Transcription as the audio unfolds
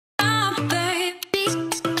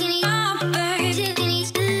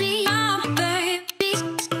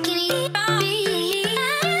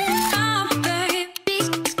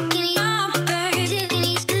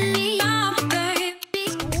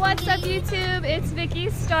YouTube? It's Vicky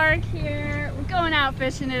Stark here. We're going out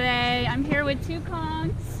fishing today. I'm here with Two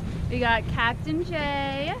Conchs. We got Captain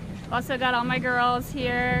Jay. Also got all my girls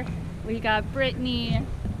here. We got Brittany,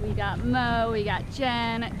 we got Mo, we got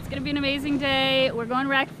Jen. It's gonna be an amazing day. We're going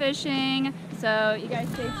wreck fishing, so you guys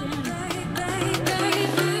stay tuned.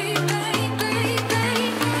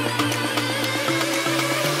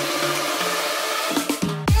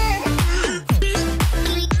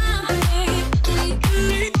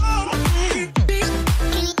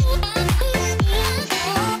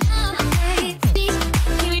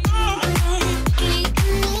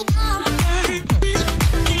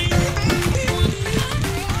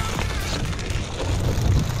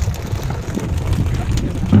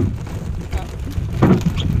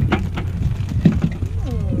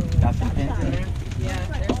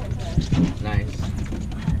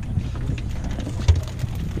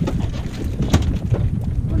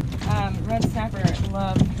 Red snapper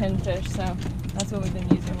love pinfish, so that's what we've been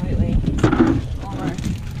using lately. All our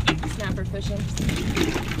snapper fishing.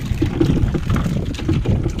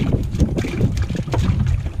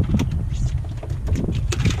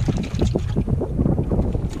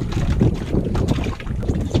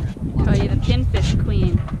 Call you the pinfish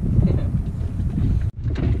queen.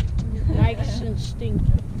 Nice and stinky.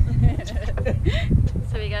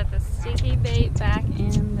 So we got the sticky bait back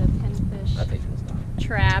in the pinfish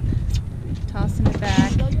trap. Tossing it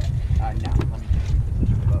back.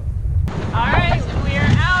 Alright, we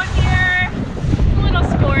are out here. A little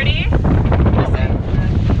sporty.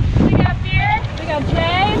 We got beer. We got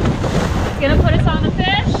Jay. He's gonna put us on the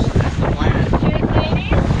fish. That's the plan. Cheers,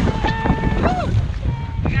 ladies.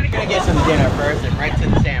 We're gonna get some dinner first and right to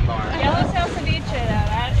the sandbar. Yellowtail ceviche, though.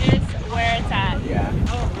 That is where it's at. Yeah.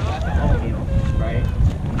 That's the whole meal, right?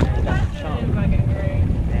 And that's the chunk. And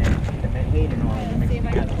the menhaden and all mixed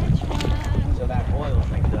together. So that oil is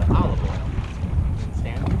like the olive oil.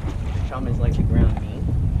 Understand? The chum is like the ground meat.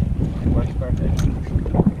 It works perfect. There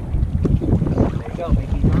you go,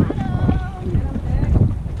 Vicky's on.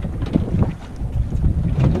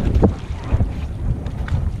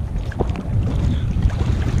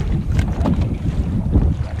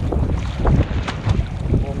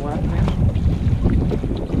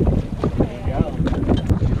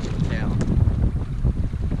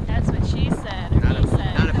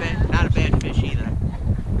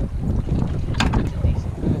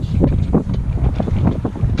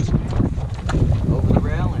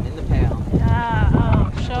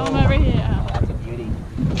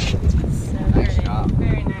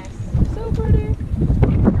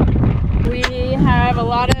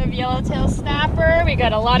 A lot of yellowtail snapper. We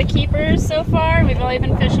got a lot of keepers so far. We've only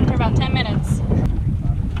been fishing for about 10 minutes.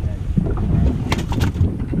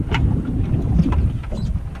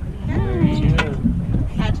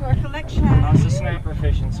 Add to our collection. How's the snapper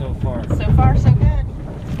fishing so far? So far, so good.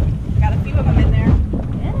 Got a few of them in there.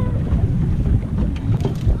 Yeah.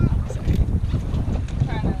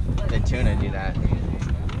 The tuna do that.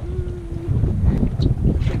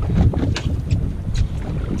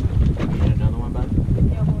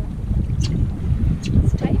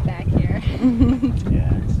 It's tight back here.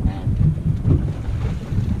 Yeah, it's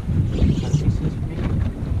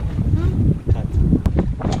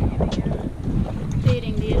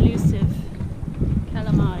Feeding the elusive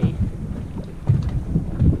calamari.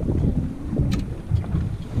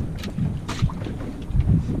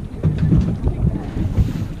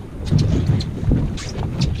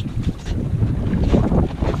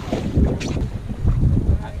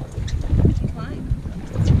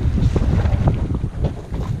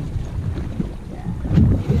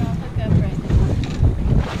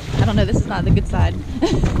 I don't know, this is not the good side.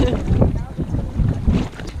 Got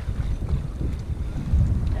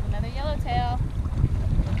another yellowtail.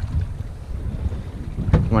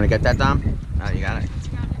 You want to get that, Dom? Oh, you got it.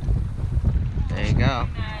 There you go.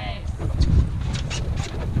 Nice.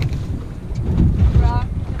 Rock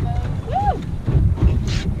the boat. Woo!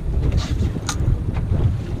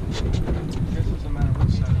 This is a matter of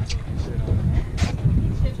which side you can sit on.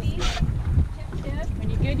 Chippy. Chip, chip. When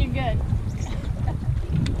you're good, you're good.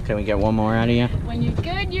 Can we get one more out of you? When you're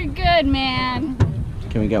good, man.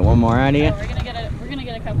 Can we get one more out of you? Oh, we're gonna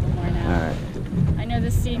get a couple more now. All right. I know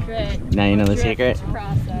the secret. Now you know the drift secret?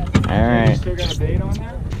 process. All right. Still got a bait on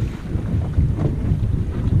there?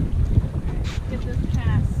 Get this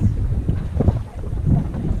cast.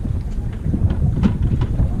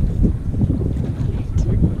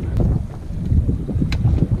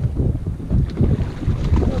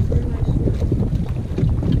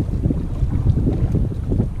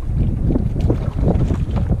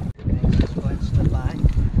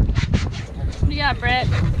 What do you got, Britt?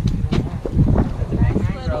 Nice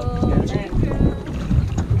little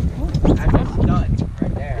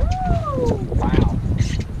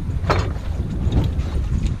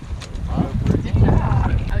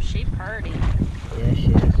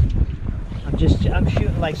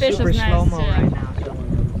like Fish super is nice, slow-mo too. right now.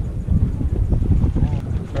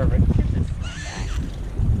 Perfect.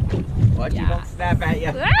 Watch, you don't snap at you.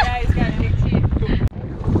 Yeah, he's got big teeth.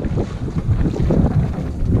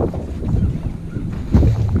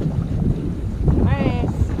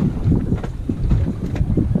 Nice.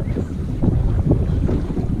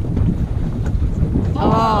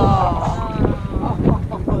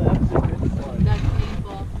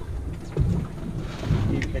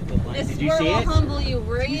 This Did you see will it? humble you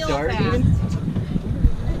real You saw it fast. even?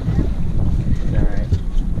 Alright.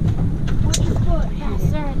 Yeah,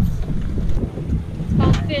 sir. It's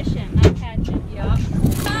called fishing, not catching. Yup.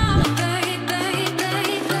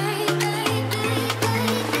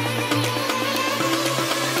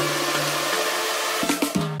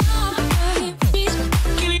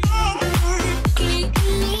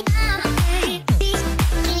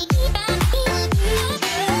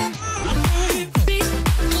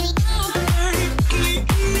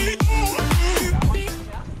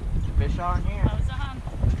 Fish on here. That was a hump.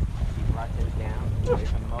 Lock this down away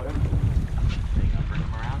from the motor. Then you bring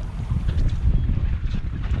them around.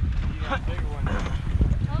 You got a bigger one now.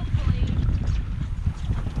 Hopefully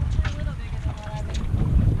a little bigger than what I've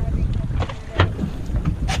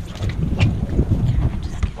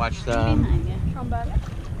been. Watch the. Behind you.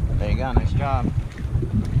 There you go. Nice job.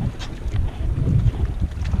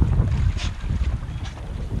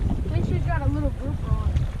 At least he's got a little grouper on.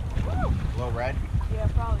 Little red. Yeah,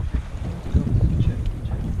 probably.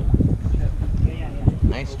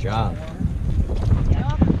 Nice job.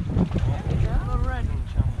 Yup. Little red.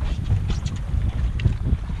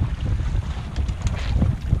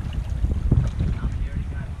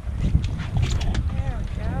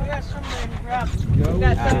 We got somebody to grab. We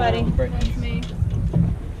got somebody. Brittany. Me.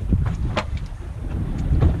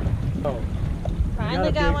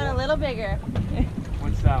 Finally got one a little bigger.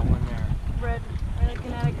 What's that one there? Red. We're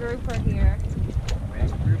looking at a grouper here.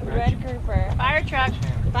 Red grouper. Fire truck.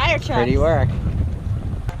 Fire truck. Pretty work. I'm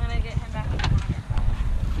gonna get him back in the water.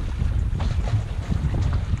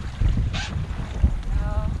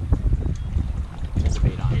 Oh. There's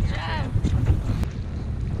bait on Good here. job.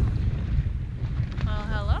 Well,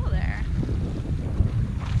 hello there.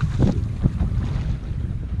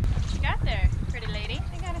 What you got there, pretty lady?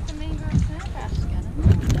 I got us a mangrove sandbass.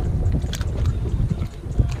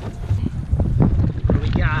 What do we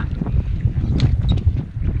got?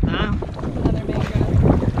 Huh? Another mangrove.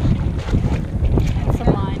 And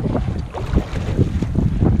some line.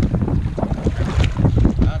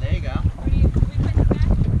 Oh, there you go. What do you? We put back?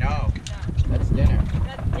 No. That's dinner.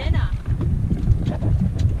 That's dinner.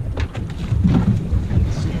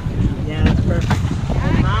 Yeah, that's perfect.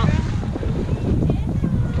 Hold them out.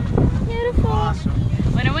 Beautiful. Awesome.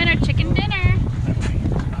 Winner, winner, chicken dinner.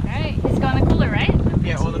 All right, he's going in the cooler, right?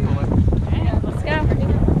 Yeah, hold the cooler. All right, let's go.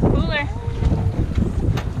 Cooler.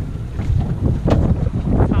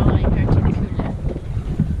 Following her to the cooler.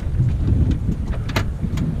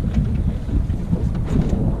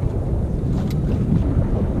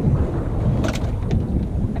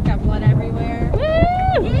 I've got blood everywhere. Woo!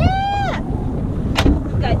 Yeah!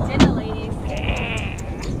 We got dinner, ladies.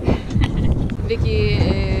 Vicky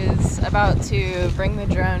is about to bring the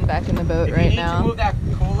drone back in the boat If right you need now. to move that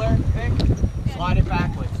cooler, Vic, slide it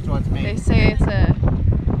backwards towards me. They say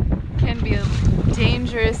can be a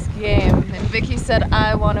dangerous game, and Vicky said,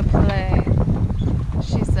 "I want to play."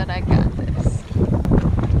 She said, "I got this."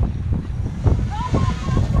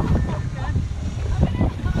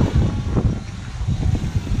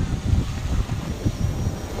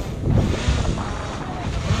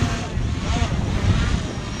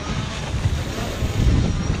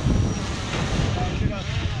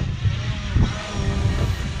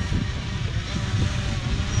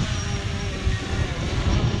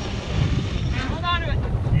 Hold on to it.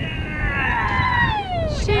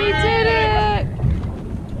 She did it!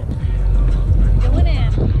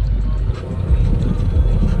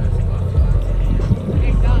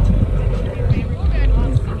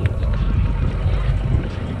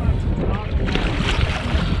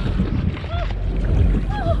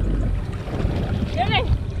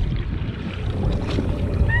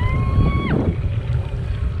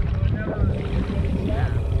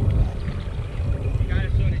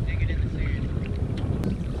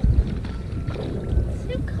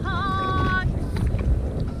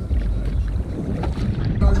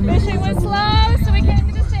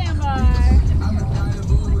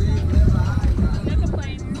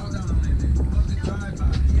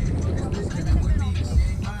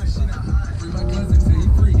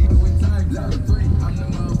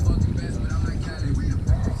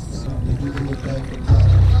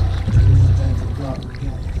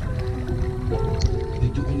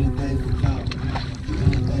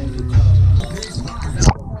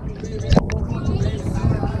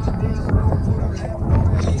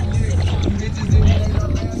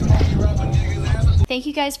 Thank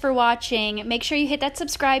you guys for watching. Make sure you hit that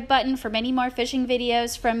subscribe button for many more fishing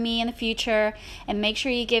videos from me in the future. And make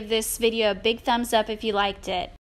sure you give this video a big thumbs up if you liked it.